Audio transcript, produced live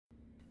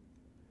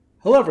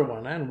Hello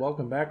everyone and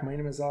welcome back. My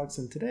name is Alex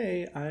and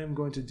today I am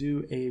going to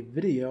do a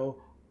video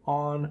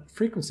on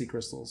frequency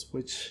crystals,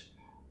 which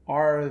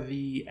are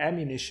the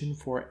ammunition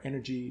for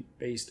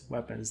energy-based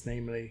weapons,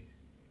 namely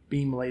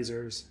beam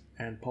lasers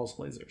and pulse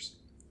lasers.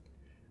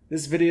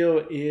 This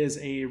video is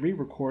a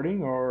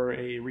re-recording or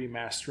a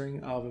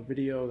remastering of a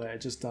video that I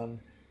just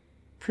done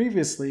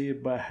previously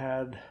but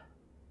had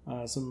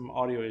some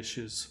audio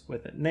issues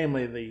with it,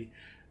 namely the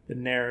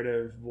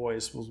narrative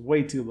voice was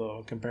way too low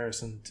in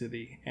comparison to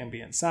the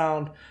ambient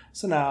sound.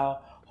 So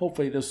now,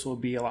 hopefully this will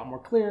be a lot more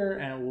clear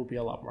and will be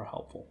a lot more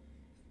helpful.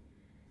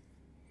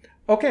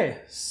 Okay,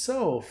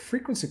 so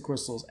frequency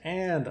crystals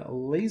and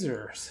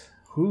lasers.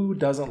 Who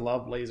doesn't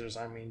love lasers?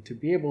 I mean, to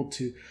be able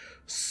to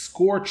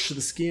scorch the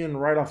skin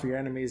right off your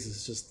enemies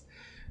is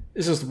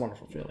just a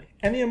wonderful feeling.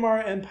 And the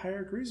Amara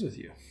Empire agrees with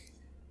you.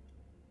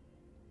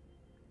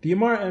 The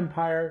Amara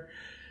Empire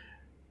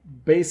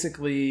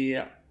basically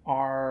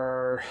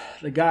are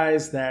the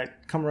guys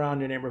that come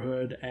around your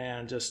neighborhood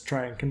and just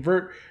try and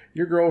convert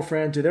your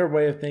girlfriend to their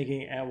way of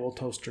thinking and will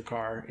toast your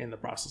car in the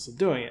process of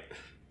doing it.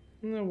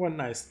 What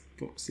nice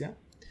folks, yeah.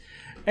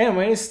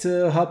 Anyways,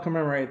 to help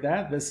commemorate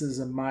that, this is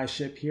my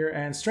ship here,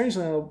 and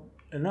strangely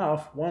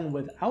enough, one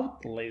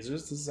without the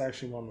lasers. This is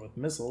actually one with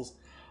missiles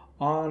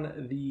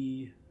on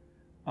the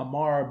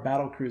Amara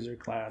battlecruiser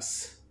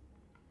class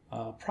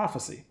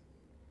Prophecy.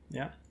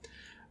 Yeah,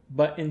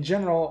 but in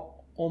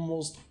general,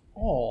 almost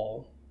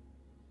all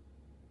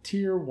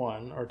Tier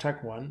 1 or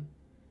Tech 1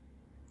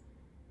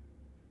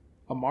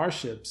 Amar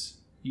ships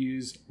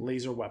use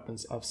laser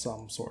weapons of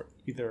some sort,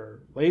 either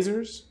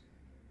lasers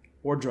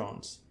or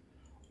drones.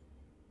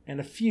 And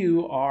a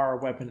few are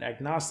weapon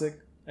agnostic,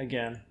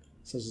 again,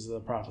 such as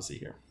the Prophecy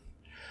here.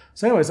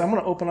 So anyways, I'm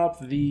going to open up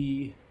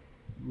the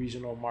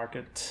regional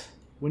market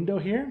window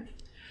here.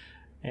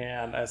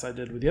 And as I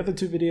did with the other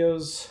two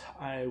videos,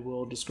 I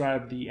will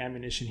describe the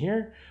ammunition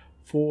here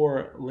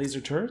for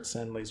laser turrets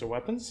and laser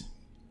weapons,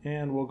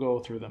 and we'll go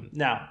through them.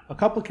 Now, a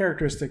couple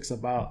characteristics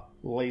about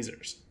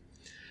lasers.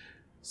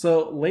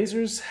 So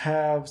lasers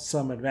have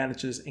some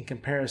advantages in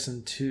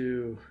comparison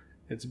to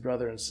its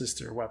brother and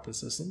sister weapon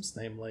systems,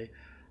 namely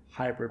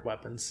hybrid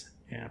weapons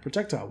and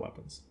projectile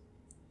weapons.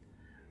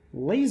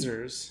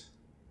 Lasers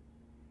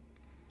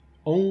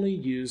only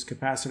use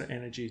capacitor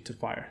energy to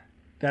fire.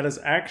 That is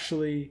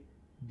actually,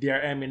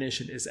 their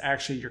ammunition is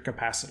actually your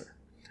capacitor.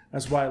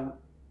 That's why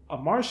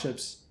Amar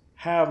ships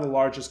have the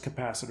largest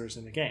capacitors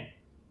in the game.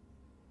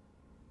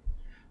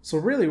 So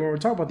really, when we're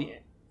talking about the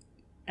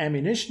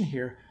ammunition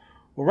here,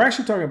 what we're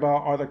actually talking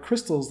about are the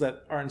crystals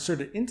that are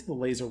inserted into the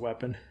laser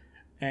weapon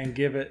and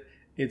give it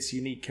its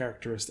unique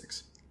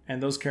characteristics.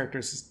 And those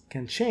characteristics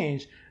can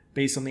change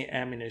based on the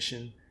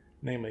ammunition,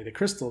 namely the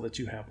crystal that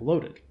you have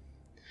loaded.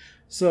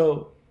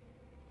 So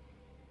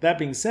that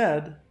being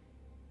said,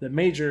 the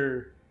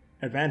major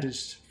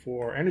advantage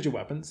for energy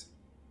weapons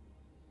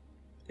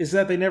is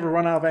that they never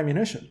run out of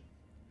ammunition.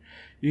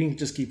 You can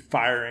just keep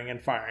firing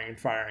and firing and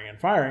firing and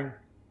firing,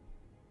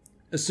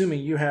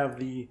 assuming you have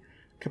the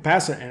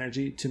capacitor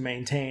energy to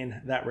maintain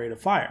that rate of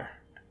fire.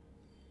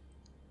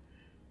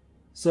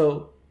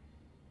 So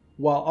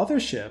while other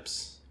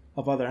ships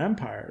of other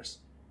empires,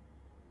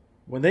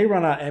 when they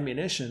run out of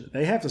ammunition,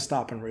 they have to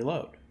stop and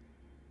reload.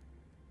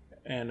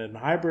 And in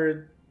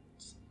hybrid,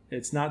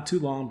 it's not too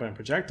long, but in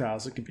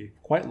projectiles, it could be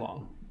quite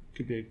long. It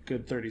could be a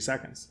good 30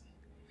 seconds.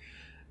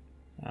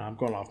 I'm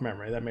going off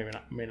memory. That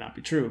may not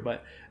be true,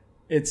 but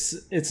it's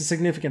a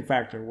significant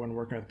factor when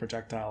working with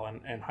projectile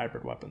and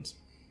hybrid weapons.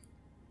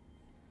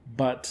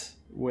 But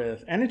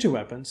with energy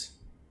weapons,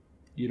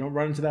 you don't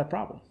run into that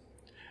problem.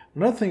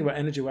 Another thing about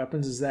energy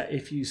weapons is that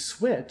if you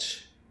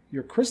switch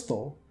your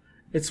crystal,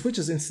 it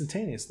switches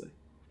instantaneously.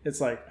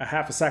 It's like a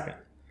half a second.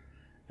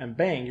 And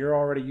bang, you're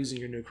already using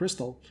your new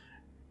crystal,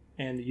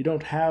 and you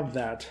don't have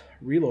that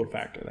reload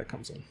factor that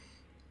comes in.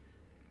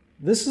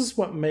 This is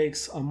what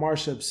makes Amar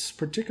ships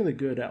particularly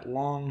good at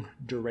long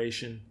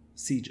duration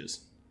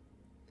sieges.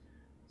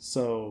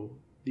 So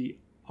the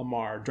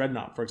Amar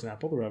Dreadnought, for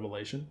example, the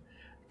Revelation,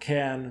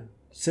 can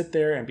sit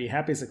there and be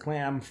happy as a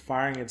clam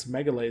firing its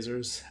mega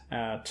lasers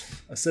at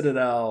a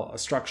citadel, a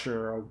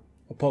structure,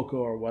 a Poco,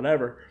 or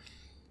whatever,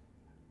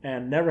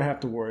 and never have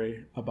to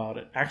worry about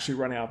it actually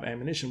running out of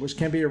ammunition, which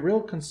can be a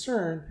real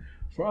concern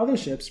for other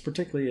ships,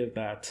 particularly if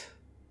that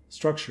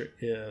structure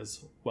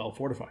is well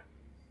fortified.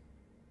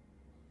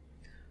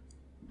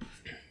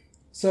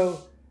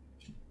 So,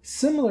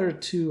 similar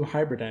to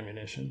hybrid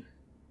ammunition,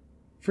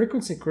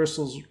 frequency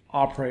crystals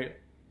operate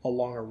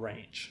along a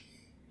range.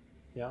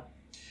 Yeah.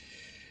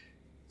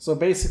 So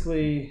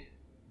basically,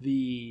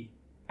 the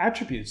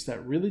attributes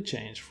that really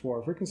change for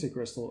a frequency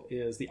crystal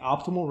is the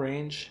optimal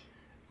range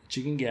that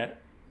you can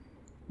get,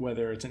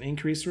 whether it's an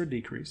increase or a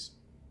decrease,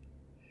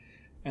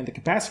 and the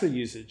capacitor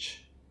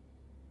usage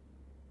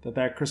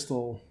that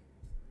crystal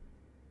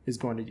is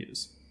going to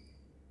use.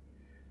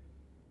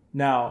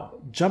 Now,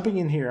 jumping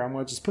in here, I'm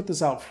going to just put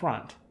this out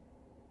front.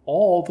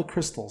 All the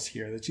crystals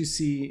here that you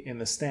see in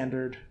the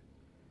standard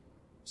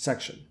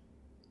section,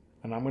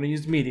 and I'm going to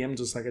use medium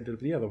just like I did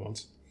with the other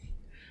ones,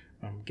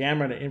 from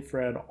gamma to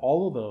infrared,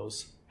 all of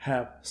those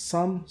have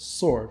some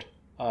sort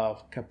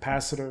of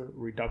capacitor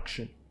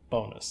reduction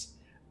bonus,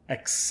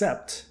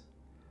 except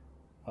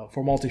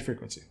for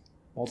multi-frequency.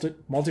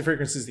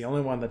 Multi-frequency is the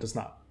only one that does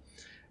not.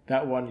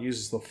 That one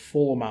uses the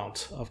full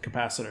amount of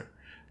capacitor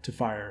to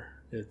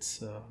fire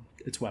its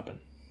weapon.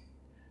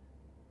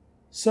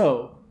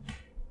 So,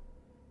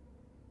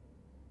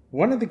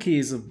 one of the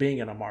keys of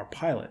being an MR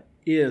pilot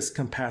is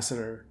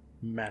capacitor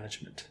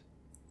management.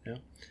 Yeah?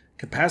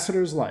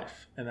 Capacitor is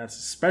life, and that's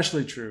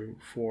especially true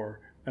for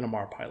an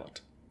MR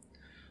pilot.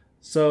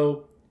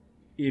 So,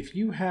 if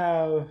you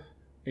have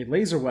a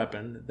laser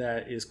weapon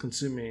that is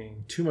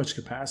consuming too much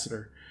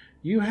capacitor,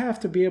 you have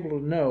to be able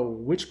to know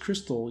which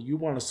crystal you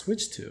want to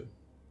switch to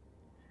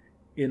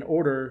in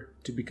order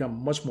to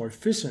become much more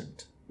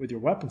efficient with your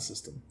weapon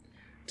system,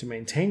 to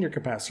maintain your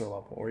capacitor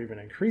level or even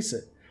increase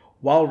it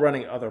while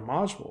running other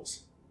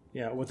modules,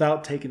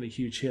 without taking the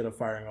huge hit of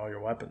firing all your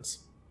weapons.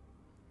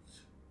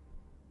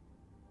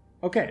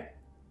 Okay,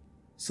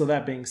 so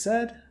that being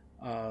said,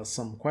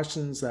 some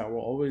questions that will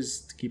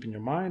always keep in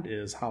your mind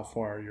is how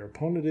far your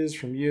opponent is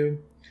from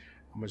you,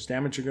 how much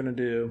damage you're going to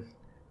do,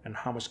 and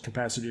how much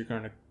capacitor you're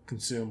going to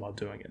consume while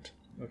doing it.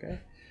 Okay.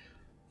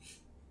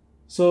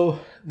 So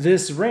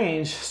this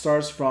range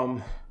starts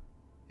from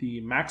the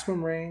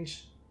maximum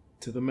range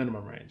to the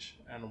minimum range.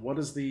 And what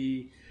is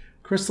the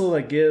crystal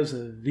that gives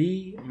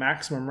the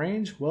maximum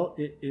range? Well,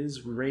 it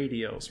is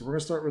radio. So we're going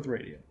to start with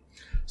radio.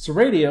 So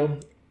radio,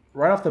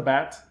 right off the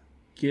bat,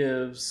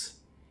 gives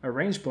a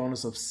range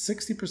bonus of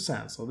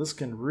 60%. So this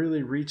can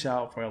really reach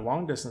out for a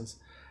long distance,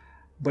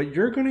 but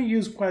you're going to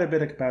use quite a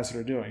bit of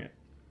capacitor doing it.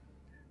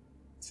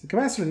 So the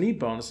capacitor need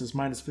bonus is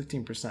minus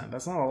 15%.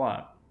 That's not a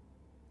lot.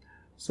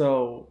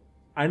 So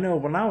I know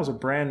when I was a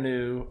brand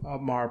new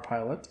MAR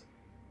pilot,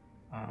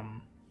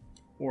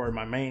 or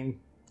my main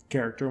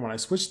character, when I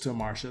switched to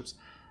MAR ships,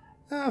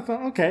 I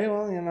thought, okay,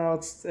 well,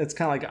 it's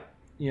kind of like,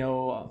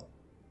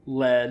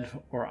 lead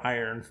or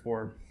iron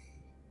for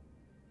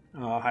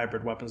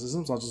hybrid weapon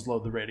systems. I'll just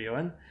load the radio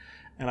in,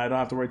 and I don't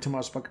have to worry too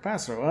much about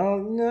capacitor.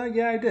 Well,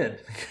 yeah, I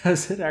did,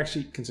 because it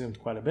actually consumed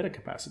quite a bit of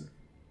capacitor.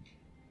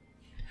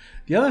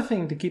 The other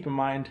thing to keep in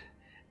mind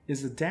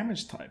is the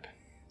damage type.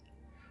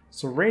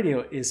 So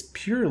radio is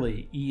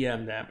purely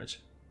EM damage.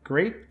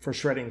 Great for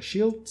shredding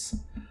shields,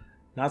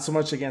 not so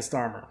much against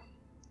armor.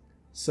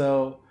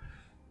 So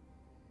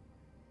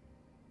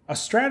a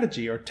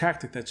strategy or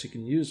tactic that you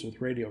can use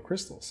with radio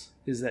crystals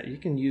is that you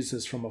can use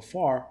this from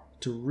afar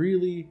to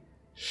really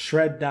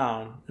shred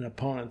down an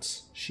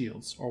opponent's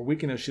shields or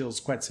weaken their shields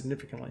quite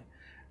significantly.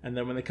 And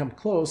then when they come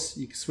close,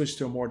 you can switch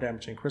to a more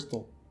damaging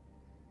crystal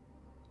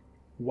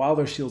while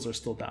their shields are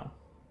still down.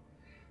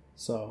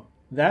 So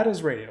that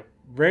is radio.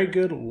 Very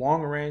good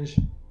long range,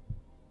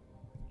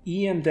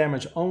 EM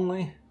damage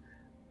only,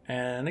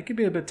 and it can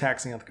be a bit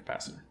taxing on the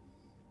capacitor.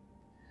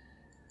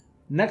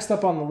 Next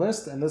up on the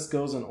list, and this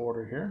goes in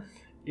order here,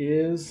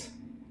 is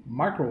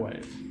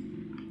microwave.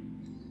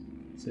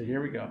 So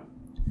here we go.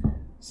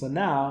 So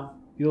now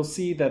you'll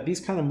see that these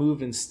kind of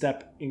move in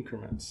step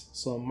increments.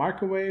 So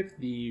microwave,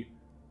 the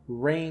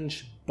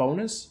range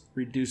bonus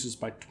reduces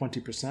by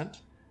 20%,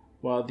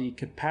 while the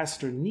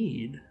capacitor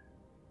need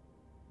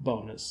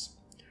bonus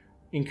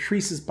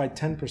increases by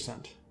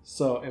 10%.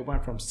 So it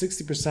went from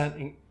 60%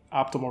 in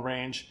optimal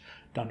range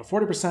down to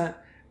 40%,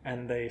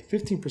 and a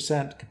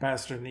 15%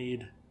 capacitor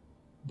need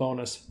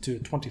bonus to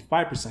 25%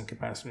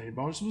 capacitor need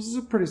bonus, which is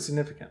pretty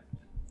significant.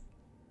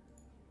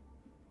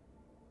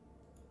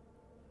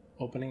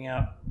 Opening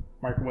out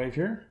microwave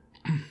here.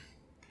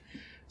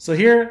 So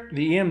here,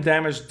 the EM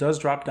damage does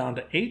drop down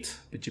to 8,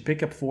 but you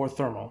pick up 4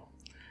 thermal.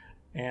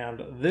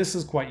 And this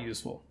is quite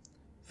useful.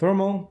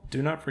 Thermal,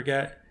 do not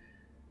forget,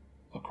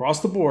 across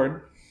the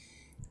board,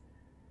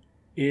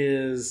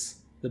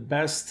 is the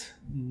best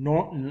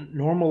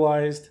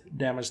normalized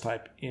damage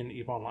type in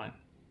EVE Online.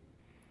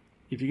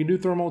 If you can do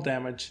thermal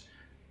damage,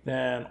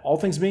 then all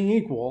things being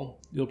equal,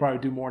 you'll probably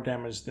do more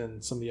damage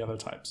than some of the other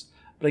types.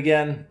 But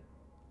again,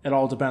 it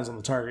all depends on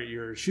the target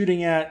you're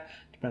shooting at,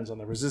 depends on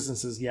the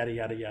resistances, yada,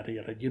 yada, yada,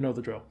 yada. You know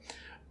the drill.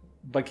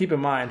 But keep in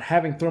mind,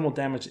 having thermal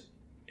damage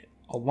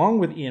along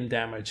with EM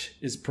damage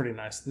is pretty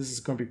nice. This is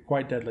going to be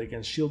quite deadly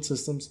against shield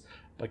systems.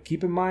 But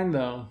keep in mind,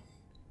 though,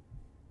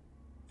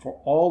 for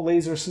all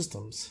laser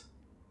systems,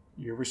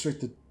 you're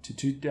restricted to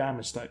 2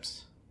 damage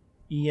types,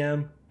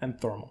 EM and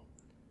thermal.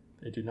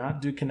 They do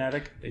not do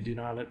kinetic. They do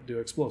not do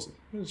explosive,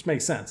 which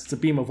makes sense. It's a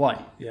beam of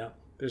light. Yeah,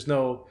 there's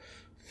no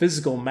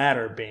physical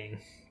matter being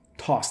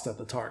tossed at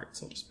the target,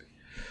 so to speak.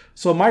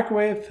 So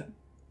microwave,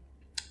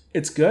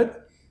 it's good,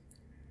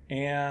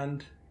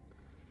 and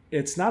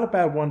it's not a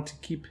bad one to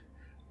keep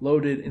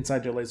loaded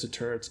inside your laser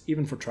turrets,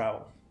 even for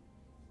travel.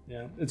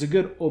 Yeah, it's a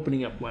good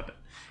opening up weapon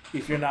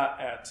if you're not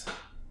at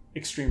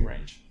extreme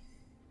range.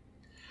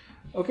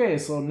 Okay,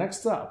 so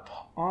next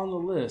up on the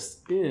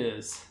list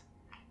is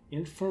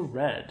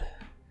infrared.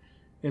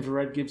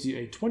 Infrared gives you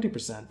a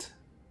 20%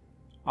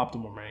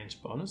 optimal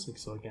range bonus.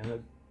 So again,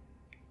 it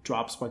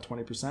drops by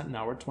 20%.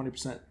 Now we're at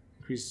 20%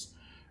 increased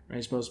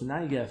range bonus, but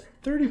now you get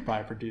a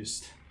 35%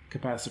 reduced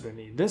capacitor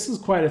need. This is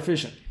quite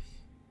efficient.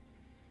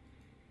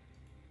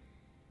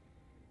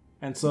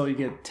 And so you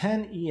get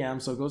 10 EM,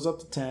 so it goes up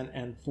to 10,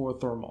 and 4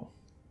 thermal.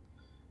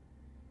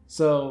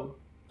 So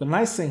the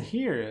nice thing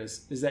here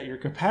is that your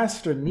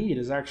capacitor need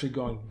is actually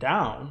going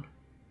down.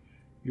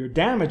 Your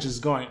damage is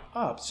going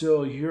up,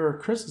 so your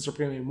crystals are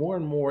becoming more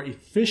and more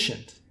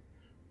efficient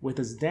with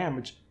its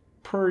damage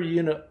per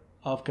unit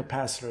of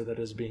capacitor that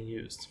is being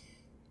used.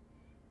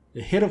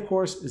 The hit, of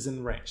course, is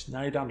in range.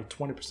 Now you're down to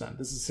 20%.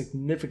 This is a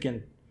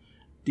significant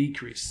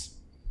decrease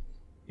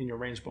in your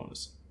range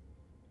bonus.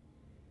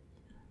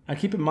 Now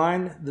keep in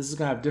mind, this is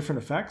going to have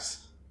different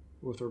effects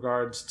with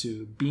regards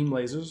to beam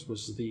lasers,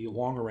 which is the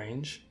long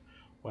range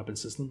weapon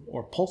system,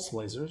 or pulse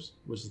lasers,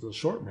 which is the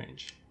short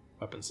range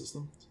weapon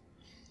system.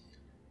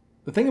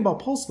 The thing about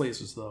pulse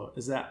lasers, though,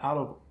 is that out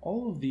of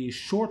all of the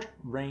short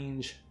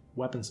range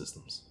weapon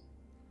systems,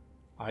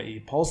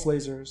 i.e. pulse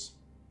lasers,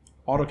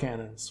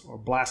 autocannons, or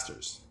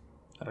blasters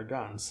that are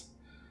guns,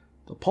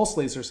 the pulse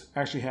lasers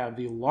actually have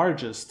the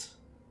largest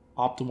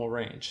optimal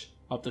range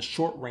of the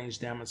short range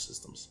damage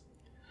systems.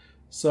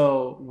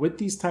 So with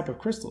these type of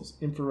crystals,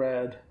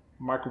 infrared,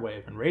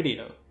 microwave, and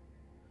radio,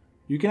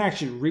 you can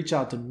actually reach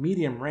out to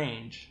medium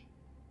range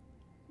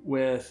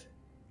with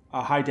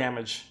a high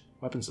damage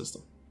weapon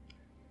system.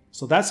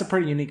 So that's a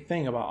pretty unique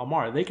thing about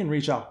Amar. They can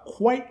reach out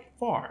quite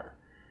far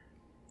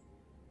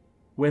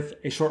with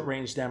a short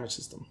range damage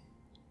system.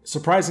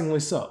 Surprisingly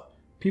so.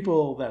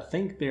 People that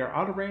think they are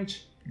out of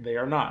range, they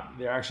are not.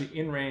 They're actually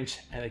in range,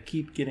 and they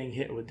keep getting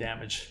hit with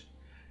damage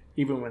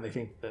even when they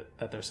think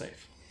that they're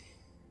safe.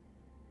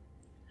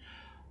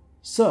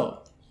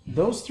 So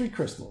those 3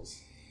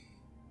 crystals,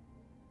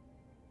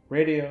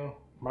 radio,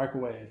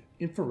 microwave,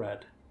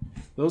 infrared,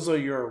 those are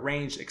your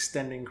range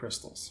extending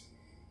crystals.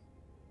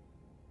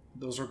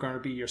 Those are going to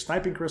be your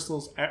sniping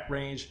crystals at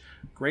range,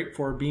 great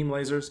for beam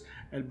lasers,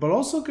 but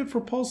also good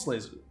for pulse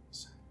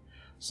lasers.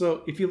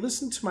 So if you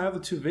listen to my other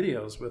 2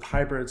 videos with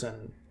hybrids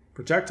and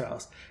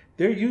projectiles,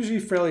 they're usually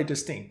fairly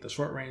distinct, the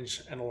short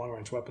range and the long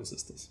range weapon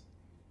systems.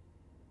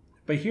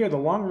 But here, the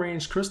long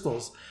range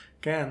crystals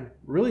can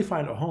really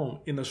find a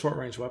home in the short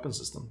range weapon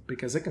system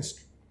because it can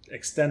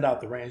extend out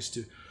the range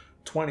to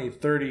 20,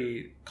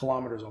 30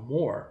 kilometers or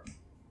more,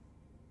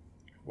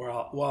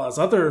 whereas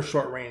other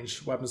short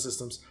range weapon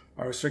systems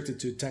are restricted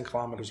to 10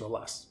 kilometers or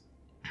less.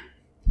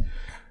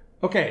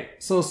 Okay,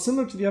 so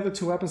similar to the other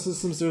 2 weapon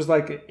systems, there's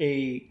like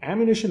a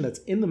ammunition that's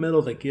in the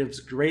middle that gives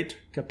great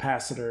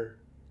capacitor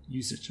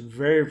usage,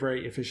 very,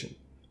 very efficient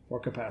for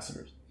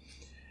capacitors.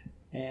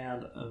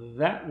 And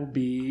that will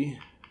be,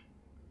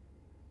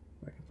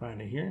 if I can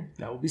find it here,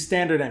 that will be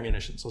standard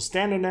ammunition. So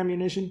standard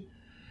ammunition,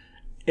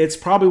 it's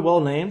probably well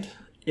named.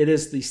 It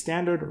is the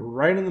standard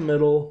right in the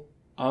middle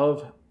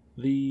of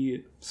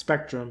the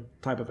spectrum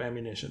type of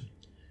ammunition.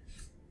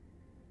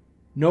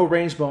 No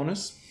range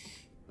bonus,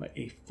 but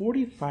a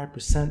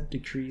 45%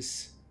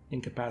 decrease in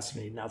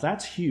capacity. Now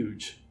that's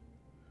huge,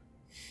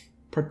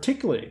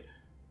 particularly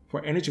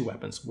for energy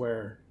weapons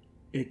where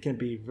it can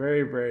be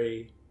very,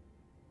 very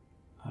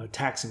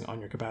taxing on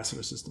your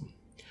capacitor system.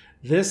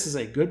 This is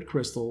a good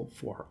crystal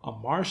for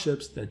Amar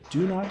ships that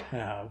do not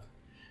have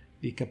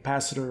the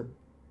capacitor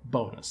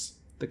bonus,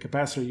 the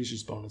capacitor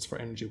usage bonus for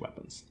energy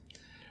weapons.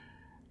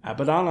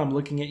 Abaddon, I'm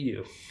looking at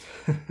you.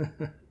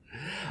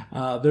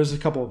 There's a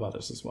couple of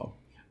others as well.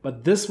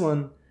 But this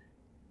one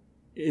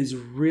is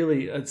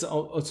really, it's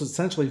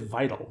essentially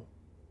vital.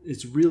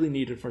 It's really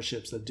needed for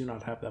ships that do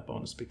not have that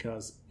bonus,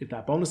 because if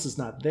that bonus is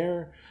not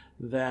there,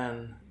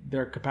 then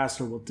their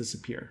capacitor will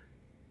disappear.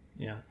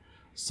 Yeah.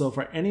 So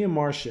for any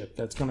Amar ship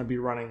that's going to be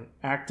running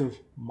active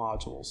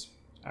modules,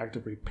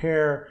 active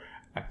repair,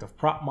 active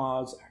prop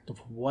mods, active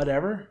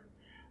whatever,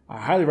 I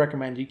highly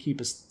recommend you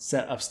keep a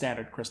set of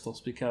standard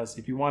crystals, because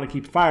if you want to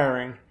keep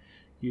firing,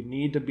 you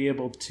need to be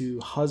able to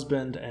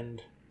husband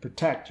and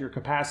protect your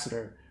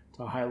capacitor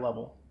to a high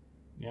level.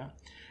 Yeah.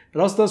 It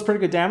also does pretty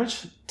good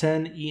damage,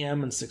 10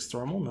 EM and 6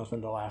 thermal,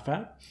 nothing to laugh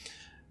at.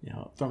 You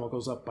know, thermal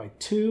goes up by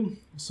 2,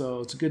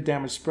 so it's a good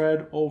damage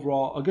spread.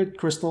 Overall, a good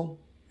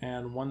crystal,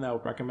 and one that I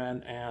would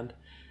recommend. And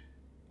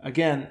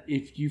again,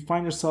 if you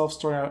find yourself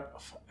starting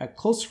out at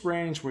close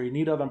range where you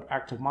need other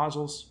active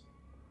modules,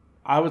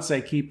 I would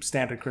say keep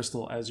standard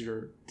crystal as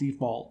your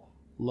default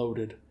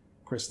loaded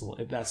crystal,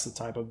 if that's the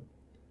type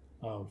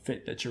of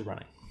fit that you're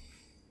running.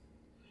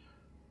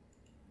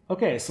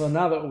 Okay, so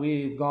now that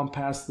we've gone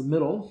past the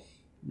middle,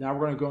 now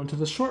we're going to go into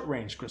the short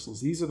range crystals.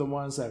 These are the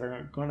ones that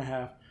are going to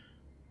have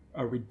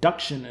a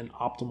reduction in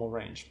optimal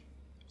range.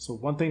 So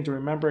one thing to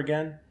remember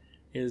again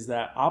is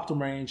that optimal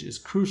range is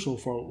crucial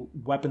for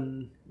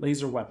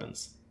laser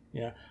weapons.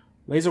 Yeah,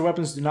 laser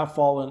weapons do not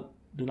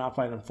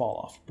fight and fall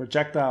off.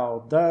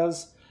 Projectile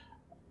does,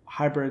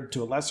 hybrid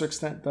to a lesser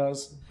extent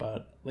does,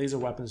 but laser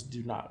weapons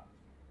do not.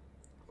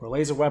 For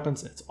laser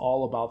weapons, it's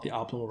all about the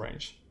optimal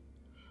range.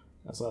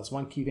 So that's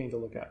one key thing to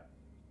look at.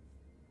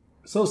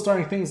 So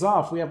starting things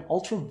off, we have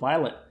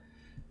ultraviolet.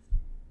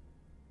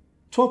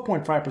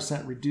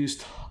 12.5%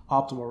 reduced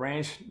optimal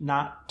range.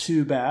 Not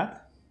too bad.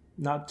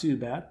 Not too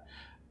bad.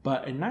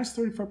 But a nice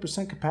 34%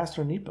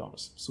 capacitor need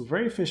bonus. So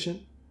very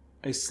efficient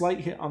a slight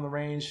hit on the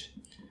range.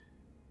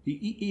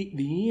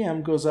 The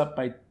EM goes up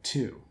by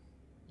 2.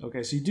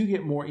 Okay, so you do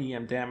get more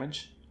EM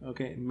damage.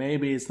 Okay,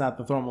 maybe it's not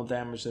the thermal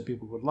damage that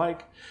people would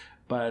like,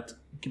 but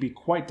it can be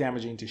quite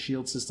damaging to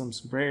shield systems.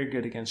 Very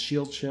good against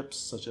shield ships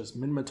such as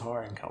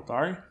Minmatar and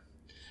Kaldari.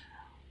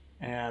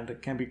 And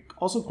it can be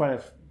also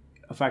quite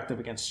effective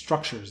against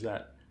structures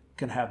that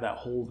can have that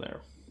hole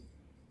there.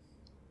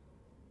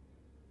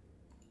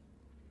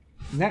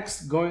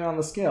 Next, going on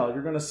the scale,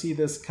 you're going to see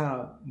this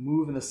kind of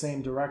move in the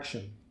same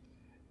direction.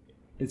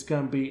 It's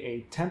going to be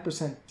a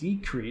 10%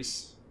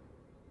 decrease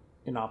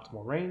in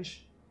optimal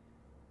range,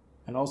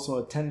 and also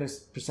a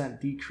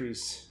 10%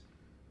 decrease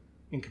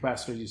in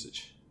capacitor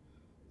usage,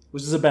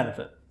 which is a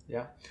benefit.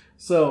 Yeah.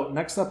 So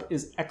next up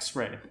is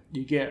X-ray.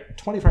 You get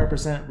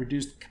 25%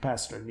 reduced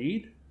capacitor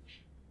need,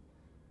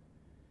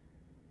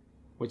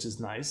 which is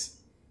nice.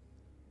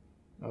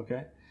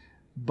 Okay.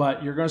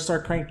 But you're going to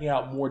start cranking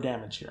out more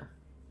damage here.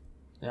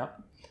 Yeah.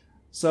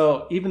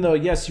 So even though,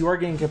 yes, you are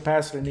getting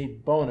capacitor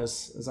need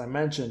bonus, as I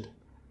mentioned,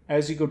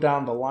 as you go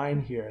down the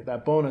line here,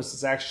 that bonus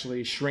is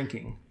actually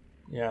shrinking.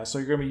 Yeah. So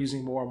you're going to be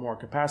using more and more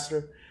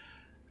capacitor.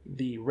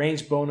 The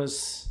range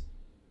bonus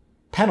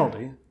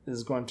penalty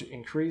is going to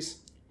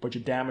increase, but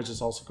your damage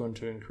is also going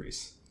to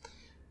increase.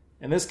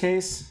 In this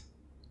case,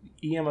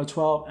 EM of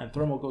 12 and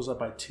thermal goes up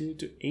by 2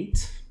 to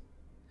 8.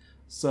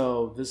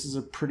 So this is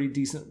a pretty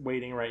decent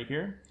weighting right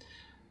here.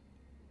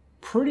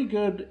 Pretty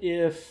good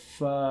if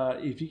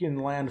you can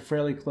land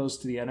fairly close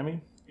to the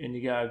enemy and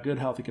you got a good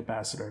healthy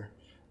capacitor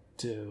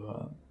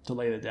to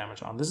lay the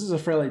damage on. This is a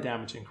fairly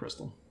damaging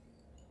crystal.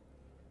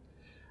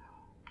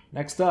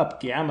 Next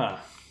up, Gamma.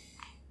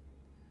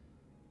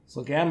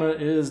 So Gamma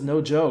is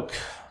no joke,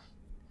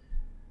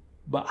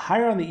 but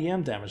higher on the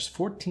EM damage,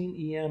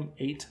 14 EM,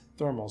 8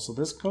 thermal. So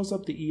this goes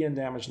up the EM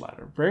damage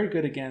ladder. Very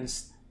good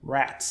against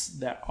rats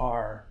that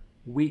are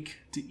weak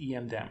to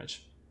EM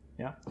damage.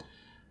 Yeah.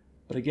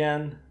 But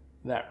again,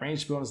 that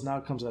range bonus now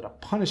comes at a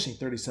punishing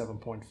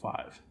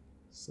 37.5.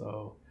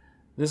 So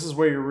this is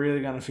where you're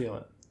really going to feel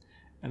it.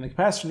 And the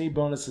capacitor need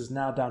bonus is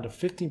now down to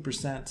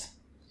 15%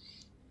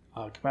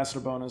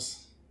 capacitor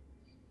bonus.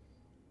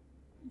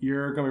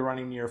 You're going to be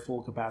running near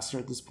full capacitor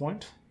at this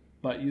point,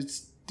 but you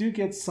do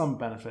get some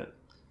benefit.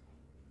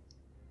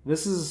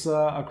 This is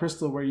a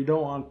crystal where you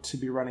don't want to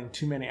be running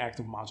too many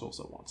active modules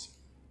at once.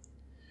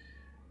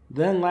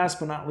 Then last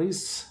but not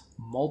least,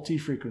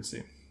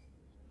 multi-frequency.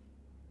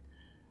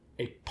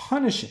 A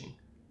punishing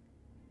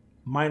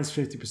minus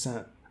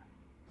 50%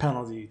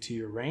 penalty to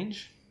your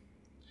range.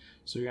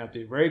 So you're going to have to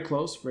be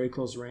very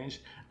close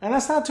range. And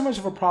that's not too much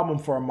of a problem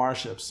for our Mars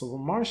ships. So the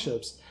Mars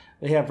ships,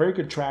 they have very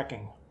good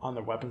tracking on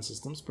their weapon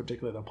systems,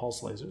 particularly the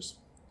pulse lasers.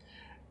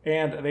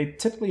 And they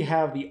typically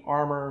have the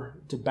armor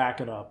to back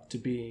it up to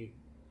be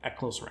at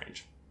close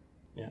range.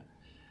 Yeah.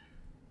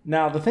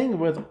 Now, the thing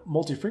with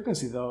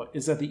multi-frequency, though,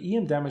 is that the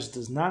EM damage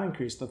does not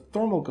increase. The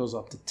thermal goes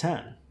up to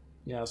 10.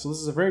 Yeah, so this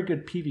is a very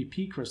good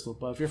PvP crystal,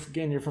 but if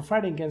you're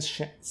fighting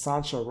against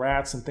Sancho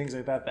rats and things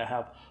like that that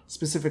have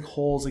specific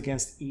holes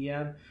against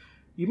EM,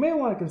 you may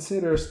want to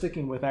consider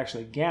sticking with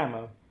actually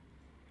Gamma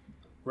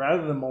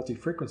rather than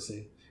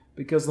multi-frequency,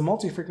 because the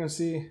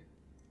multi-frequency,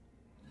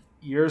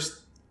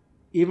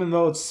 even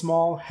though it's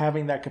small,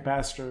 having that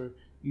capacitor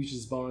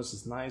usage bonus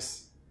is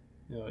nice,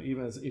 you know,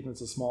 even if it's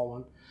a small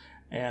one,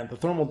 and the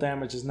thermal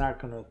damage is not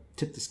going to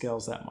tip the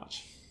scales that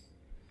much.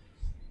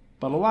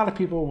 But a lot of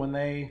people, when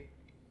they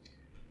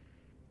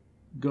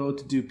go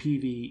to do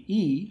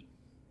PvE,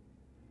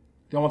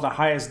 they want the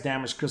highest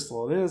damage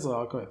crystal it is.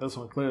 Okay, this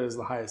one clearly is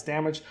the highest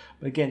damage.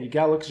 But again, you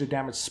got to look at your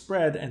damage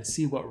spread and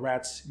see what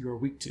rats you're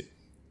weak to.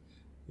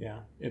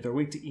 Yeah, if they're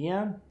weak to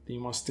EM, then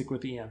you want to stick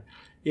with EM.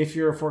 If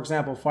you're, for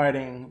example,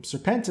 fighting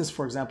Serpentis,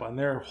 for example, and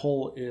their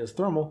hull is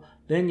thermal,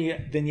 then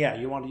yeah,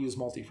 you want to use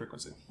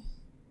multi-frequency.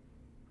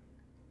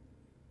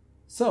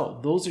 So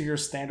those are your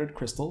standard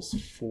crystals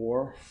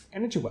for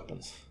energy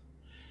weapons.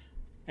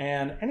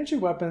 And energy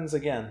weapons,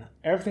 again,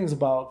 everything's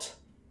about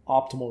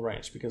optimal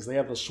range because they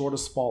have the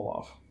shortest fall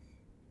off.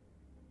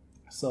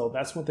 So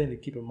that's one thing to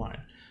keep in mind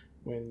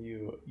when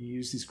you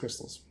use these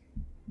crystals.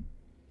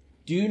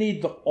 Do you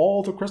need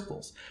all the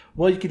crystals?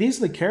 Well, you could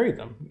easily carry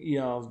them. You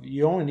know,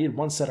 you only need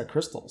one set of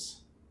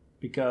crystals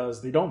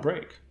because they don't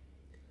break.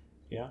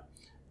 Yeah.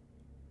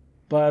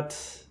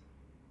 But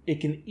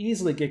it can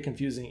easily get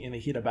confusing in the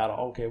heat of battle.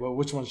 Okay, well,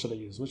 which one should I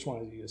use? Which one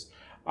should I use?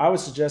 I would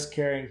suggest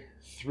carrying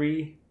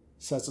 3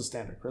 sets of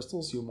standard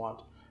crystals. You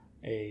want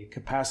a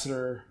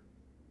capacitor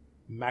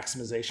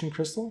maximization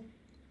crystal.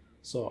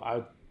 So I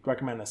would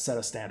recommend a set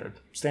of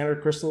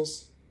standard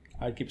crystals.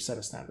 I'd keep a set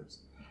of standards.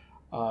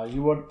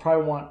 You would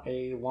probably want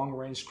a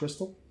long-range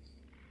crystal.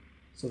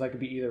 So that could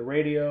be either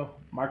radio,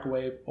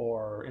 microwave,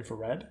 or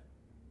infrared,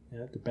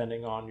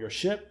 depending on your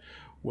ship,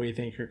 where you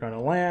think you're going to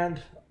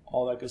land,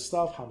 all that good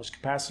stuff, how much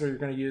capacitor you're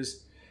going to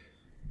use.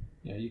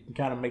 You can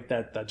kind of make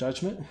that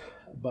judgment.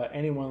 But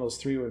any one of those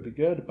 3 would be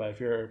good. But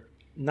if you're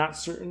not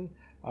certain,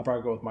 I'll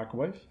probably go with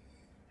microwave.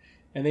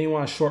 And then you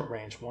want a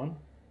short-range one,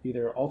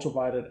 either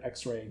ultraviolet,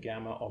 X-ray,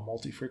 gamma, or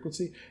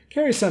multi-frequency.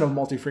 Carry a set of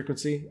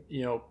multi-frequency.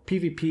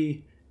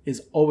 PvP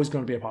is always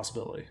going to be a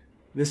possibility.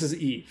 This is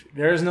Eve.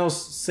 There is no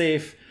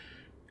safe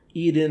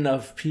Eden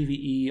of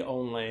PvE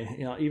only.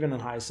 You know, even in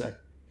high sec,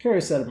 carry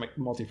a set of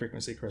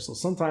multi-frequency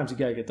crystals. Sometimes you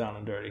gotta get down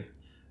and dirty.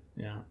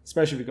 Yeah,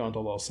 especially if you go into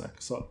low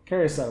sec. So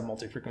carry a set of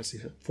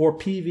multi-frequency for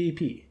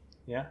PvP.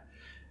 Yeah.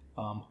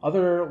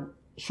 Other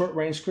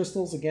short-range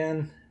crystals,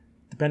 again,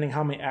 depending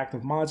how many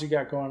active mods you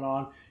got going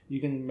on,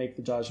 you can make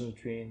the judgment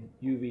between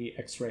UV,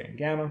 X-ray, and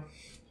gamma.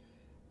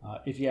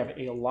 If you have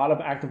a lot of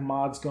active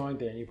mods going,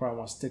 then you probably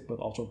want to stick with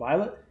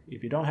ultraviolet.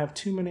 If you don't have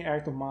too many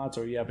active mods,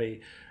 or you have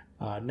a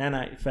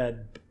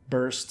nanite-fed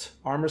burst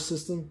armor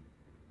system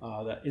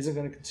that isn't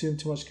going to consume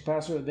too much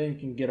capacitor, then you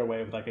can get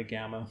away with like a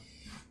gamma,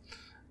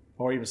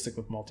 or even stick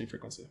with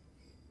multi-frequency.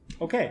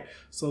 Okay,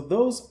 so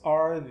those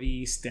are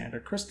the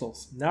standard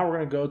crystals. Now we're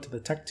going to go to the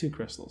Tech 2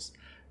 crystals.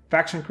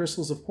 Faction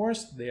crystals, of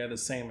course, they are the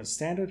same as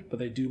standard, but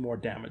they do more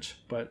damage.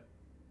 But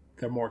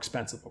they're more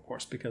expensive, of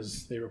course,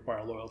 because they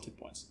require loyalty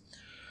points.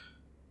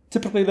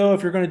 Typically, though,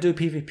 if you're going to do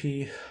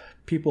PvP,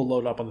 people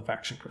load up on the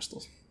faction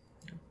crystals.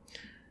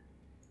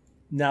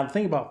 Now, the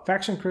thing about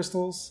faction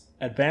crystals,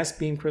 advanced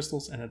beam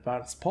crystals, and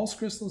advanced pulse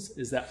crystals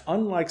is that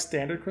unlike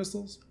standard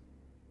crystals,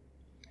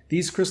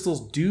 these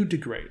crystals do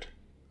degrade.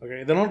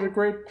 Okay, they don't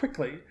degrade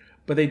quickly,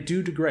 but they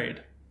do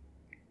degrade.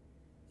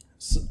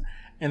 So,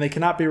 and they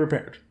cannot be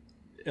repaired.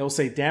 It'll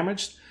say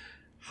damaged,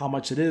 how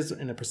much it is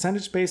in a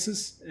percentage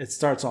basis. It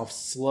starts off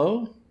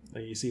slow,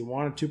 like you see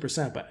 1 or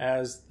 2%, but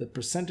as the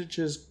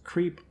percentages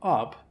creep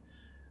up,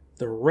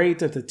 the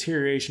rate of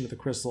deterioration of the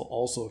crystal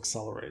also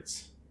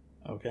accelerates.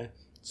 Okay,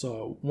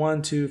 so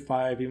 1, 2,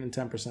 5, even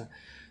 10%,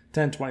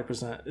 10,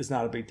 20% is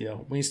not a big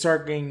deal. When you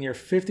start getting near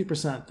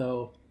 50%,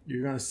 though,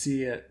 you're going to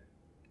see it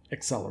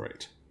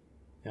accelerate.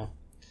 Yeah.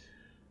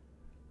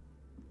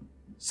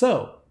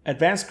 So,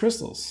 advanced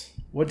crystals.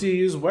 What do you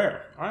use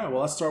where? All right,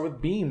 well, let's start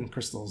with beam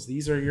crystals.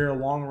 These are your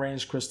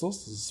long-range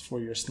crystals. This is for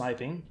your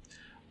sniping,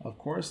 of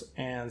course,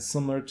 and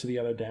similar to the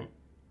other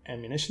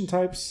ammunition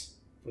types.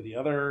 For the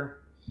other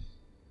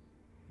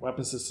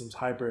weapon systems,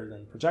 hybrid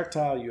and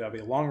projectile, you have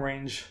a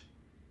long-range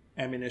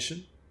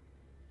ammunition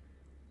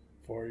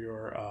for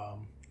your,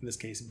 in this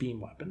case,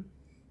 beam weapon,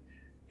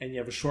 and you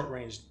have a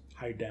short-range,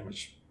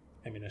 high-damage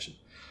ammunition.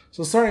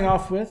 So starting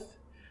off with,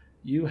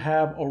 you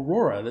have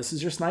Aurora. This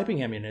is your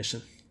sniping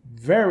ammunition.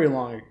 Very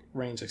long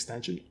range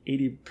extension,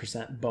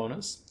 80%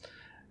 bonus,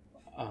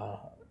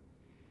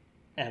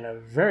 and a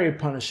very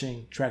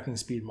punishing tracking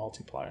speed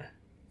multiplier.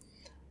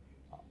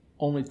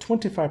 Only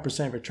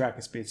 25% of your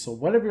tracking speed, so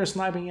whatever you're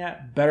sniping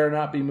at better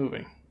not be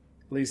moving,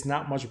 at least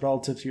not much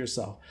relative to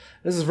yourself.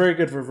 This is very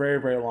good for very,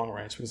 very long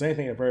range, because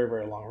anything at very,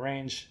 very long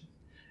range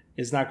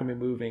is not going to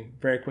be moving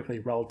very quickly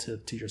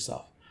relative to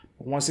yourself.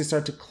 But once they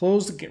start to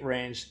close the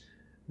range,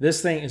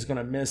 this thing is going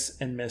to miss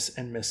and miss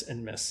and miss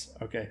and miss.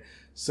 Okay,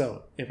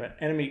 so if an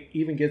enemy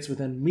even gets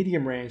within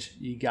medium range,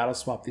 you got to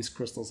swap these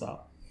crystals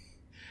out.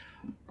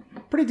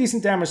 Pretty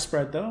decent damage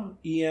spread though,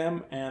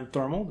 EM and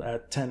thermal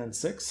at 10 and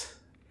 6.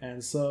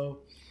 And so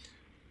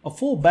a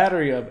full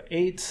battery of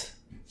 8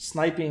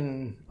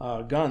 sniping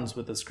guns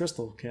with this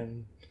crystal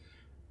can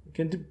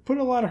put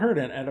a lot of hurt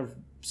in at a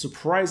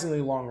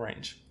surprisingly long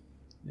range.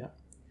 Yeah.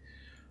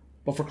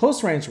 But for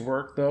close range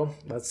work, though,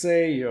 let's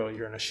say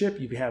you're in a ship,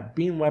 you have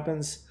beam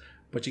weapons,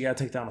 but you got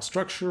to take down a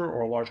structure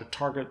or a larger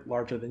target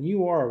larger than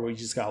you are, or you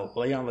just got to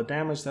lay on the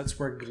damage. That's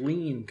where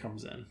Gleam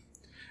comes in.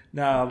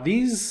 Now,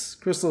 these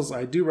crystals,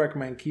 I do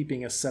recommend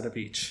keeping a set of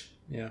each.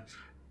 Yeah,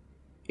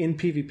 in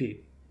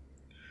PvP.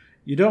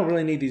 You don't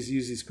really need to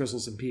use these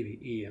crystals in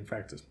PvE. In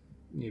fact,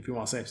 if you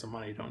want to save some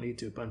money, you don't need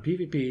to. But in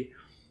PvP,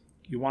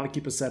 you want to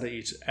keep a set of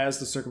each as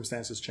the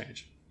circumstances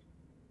change.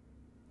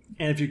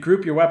 And if you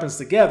group your weapons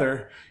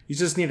together, you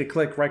just need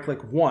to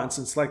right-click once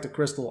and select a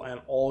crystal, and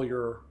all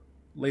your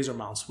laser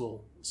mounts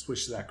will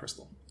switch to that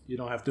crystal. You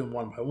don't have to do them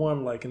one by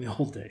one like in the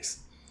old days.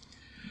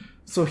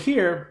 So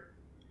here,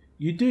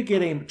 you do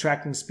get a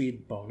tracking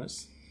speed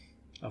bonus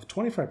of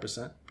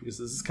 25%, because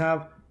this is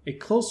kind of a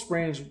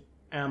close-range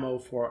ammo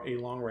for a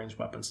long-range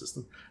weapon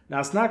system.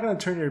 Now, it's not going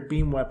to turn your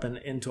beam weapon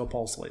into a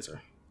pulse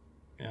laser.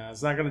 Yeah,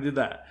 it's not going to do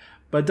that,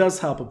 but it does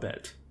help a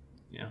bit.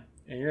 Yeah,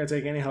 and you're going to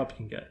take any help you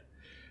can get.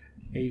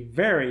 A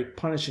very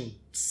punishing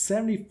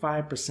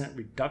 75%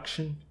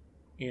 reduction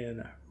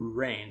in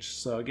range.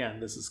 So again,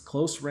 this is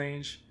close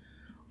range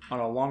on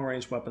a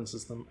long-range weapon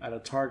system at a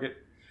target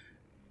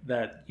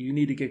that you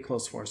need to get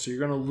close for. So you're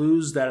going to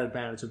lose that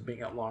advantage of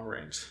being at long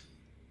range.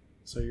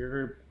 So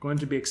you're going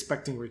to be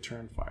expecting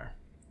return fire.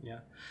 Yeah.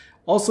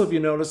 Also, if you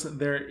notice,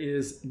 there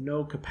is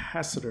no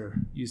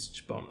capacitor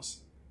usage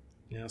bonus.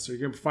 Yeah, so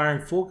you're going to be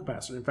firing full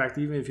capacitor. In fact,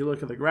 even if you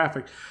look at the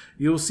graphic,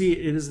 you'll see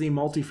it is the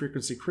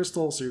multi-frequency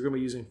crystal, so you're going to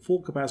be using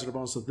full capacitor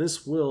bonus. So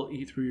this will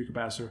eat through your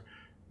capacitor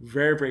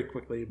very, very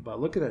quickly. But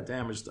look at that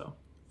damage, though.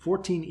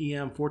 14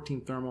 EM,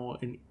 14 thermal,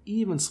 an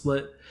even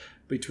split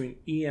between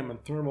EM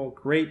and thermal.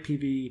 Great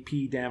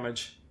PvP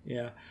damage.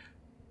 Yeah,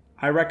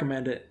 I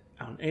recommend it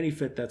on any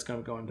fit that's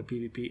going to go into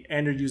PvP,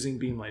 and you're using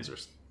beam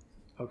lasers.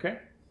 Okay?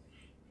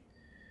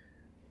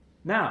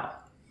 Now,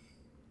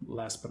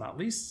 last but not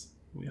least,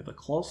 we have the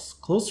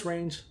close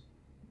range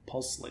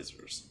pulse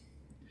lasers.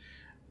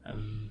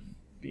 And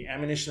the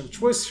ammunition of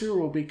choice here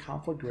will be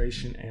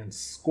Conflagration and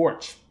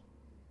Scorch.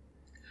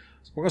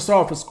 So we're going to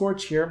start off with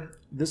Scorch here.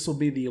 This will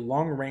be the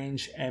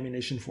long-range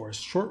ammunition for a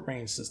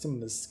short-range system, in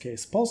this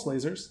case pulse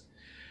lasers.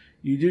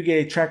 You do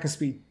get a track and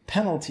speed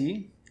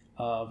penalty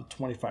of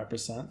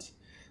 25%.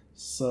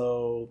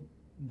 So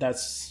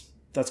that's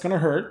going to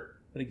hurt.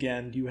 But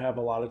again, you have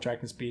a lot of track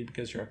and speed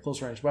because you're a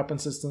close-range weapon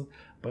system.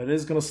 But it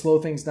is going to slow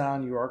things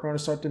down. You are going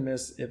to start to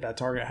miss if that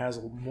target has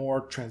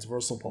more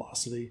transversal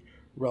velocity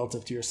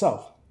relative to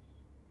yourself.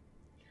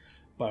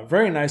 But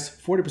very nice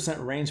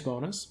 40% range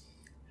bonus.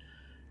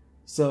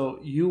 So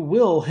you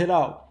will hit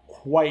out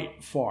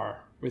quite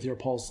far with your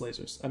pulse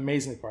lasers.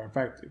 Amazingly far. In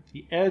fact,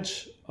 the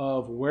edge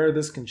of where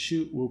this can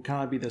shoot will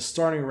kind of be the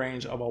starting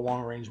range of a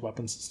long-range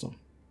weapon system.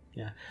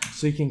 Yeah.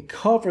 So you can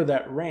cover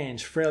that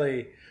range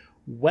fairly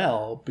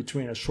well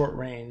between a short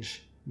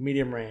range,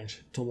 medium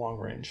range to long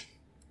range.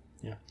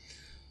 Yeah.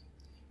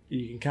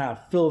 You can kind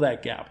of fill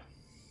that gap.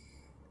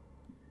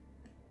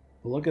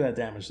 But look at that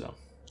damage though.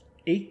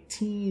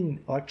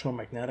 18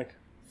 electromagnetic,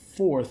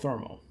 4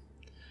 thermal.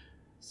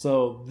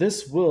 So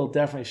this will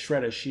definitely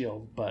shred a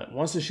shield, but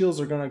once the shields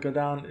are going to go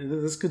down,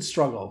 this could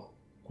struggle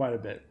quite a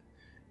bit.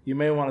 You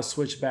may want to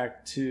switch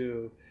back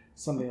to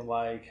something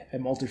like a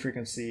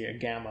multi-frequency, a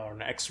gamma, or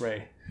an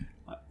X-ray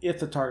if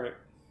the target,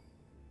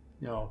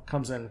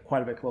 comes in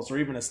quite a bit closer, or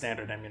even a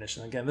standard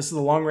ammunition. Again, this is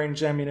a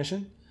long-range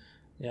ammunition,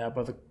 yeah,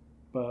 but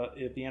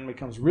if the enemy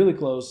comes really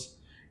close,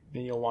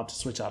 then you'll want to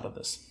switch out of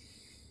this.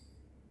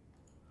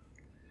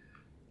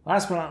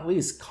 Last but not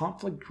least,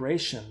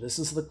 Conflagration. This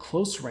is the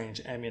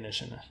close-range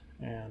ammunition.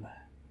 And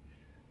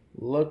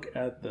look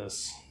at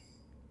this.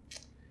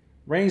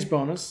 Range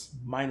bonus,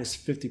 minus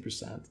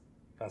 50%.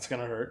 That's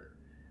going to hurt.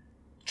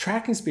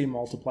 Tracking speed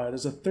multiplier.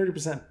 There's a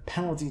 30%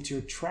 penalty to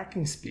your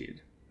tracking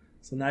speed.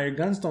 So now your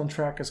guns don't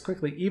track as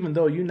quickly, even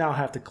though you now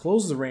have to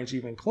close the range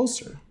even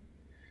closer.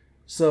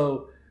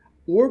 So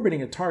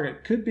orbiting a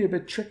target could be a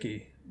bit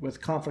tricky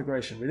with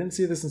Conflagration. We didn't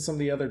see this in some of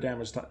the other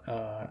damaged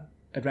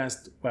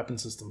advanced weapon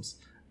systems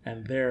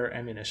and their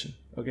ammunition.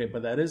 Okay,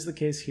 but that is the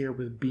case here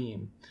with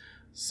beam.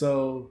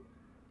 So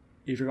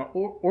if you're going to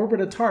orbit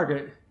a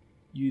target,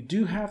 you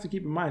do have to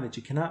keep in mind that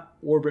you cannot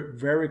orbit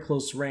very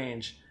close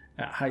range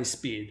at high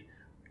speed.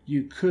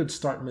 You could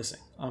start missing,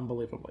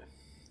 unbelievably.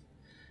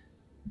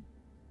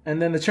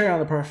 And then the cherry on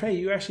the parfait,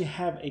 you actually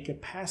have a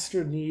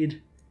capacitor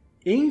need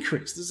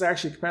increase. This is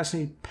actually a capacitor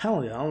need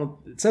penalty. I don't know,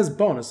 it says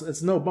bonus.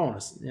 It's no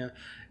bonus. Yeah.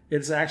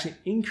 It's actually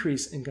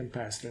increase in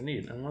capacitor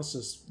need. And let's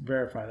just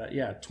verify that.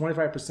 Yeah,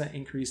 25%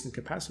 increase in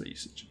capacitor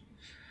usage.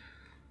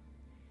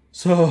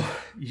 So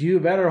you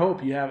better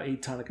hope you have a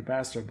ton of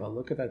capacitor, but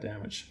look at that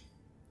damage.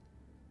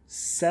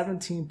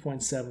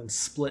 17.7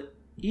 split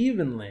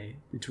evenly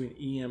between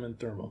EM and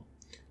thermal.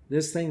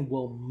 This thing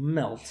will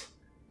melt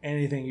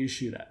anything you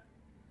shoot at.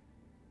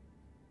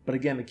 But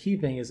again, the key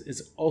thing is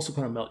it's also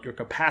going to melt your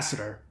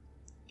capacitor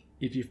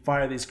if you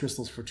fire these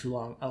crystals for too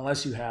long,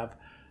 unless you have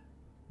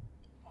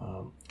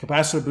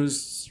capacitor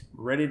boosts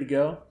ready to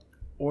go,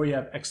 or you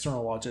have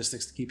external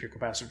logistics to keep your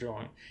capacitor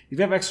going. If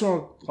you have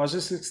external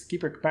logistics to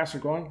keep your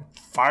capacitor going,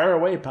 fire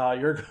away, pal.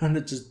 You're going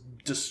to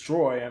just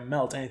destroy and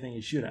melt anything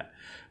you shoot at.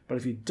 But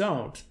if you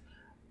don't,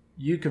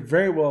 you could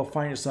very well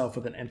find yourself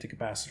with an empty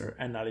capacitor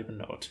and not even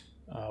know it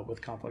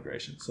with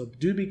Conflagration. So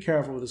do be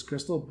careful with this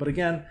crystal. But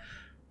again,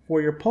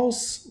 for your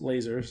pulse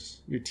lasers,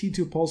 your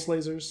T2 pulse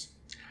lasers,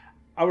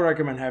 I would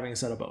recommend having a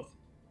set of both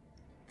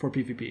for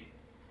PvP.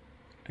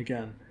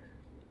 Again,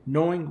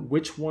 knowing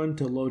which one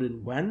to load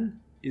in when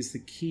is the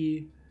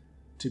key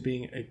to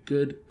being a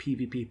good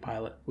PvP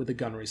pilot with a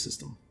gunnery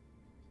system.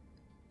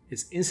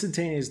 It's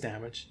instantaneous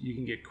damage. You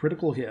can get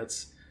critical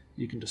hits.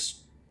 You can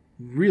just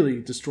really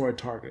destroy a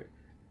target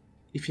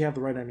if you have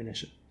the right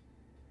ammunition.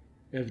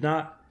 If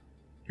not,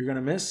 you're going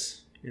to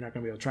miss. You're not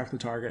going to be able to track the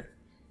target.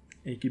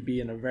 And you could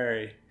be in a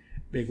very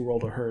big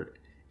world of hurt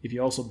if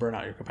you also burn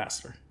out your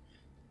capacitor.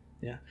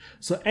 Yeah.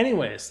 So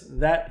anyways,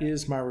 that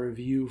is my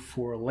review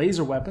for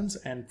laser weapons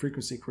and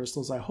frequency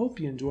crystals. I hope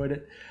you enjoyed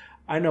it.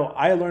 I know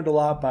I learned a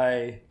lot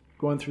by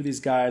going through these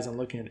guides and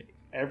looking at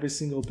every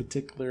single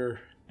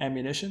particular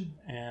ammunition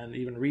and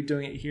even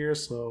redoing it here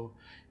so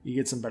you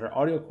get some better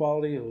audio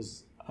quality. It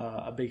was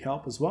a big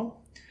help as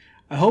well.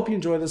 I hope you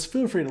enjoyed this.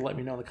 Feel free to let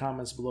me know in the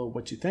comments below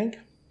what you think,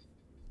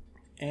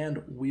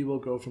 and we will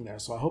go from there.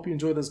 So I hope you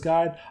enjoyed this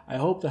guide. I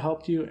hope that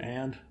helped you,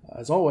 and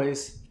as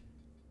always,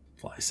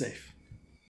 fly safe.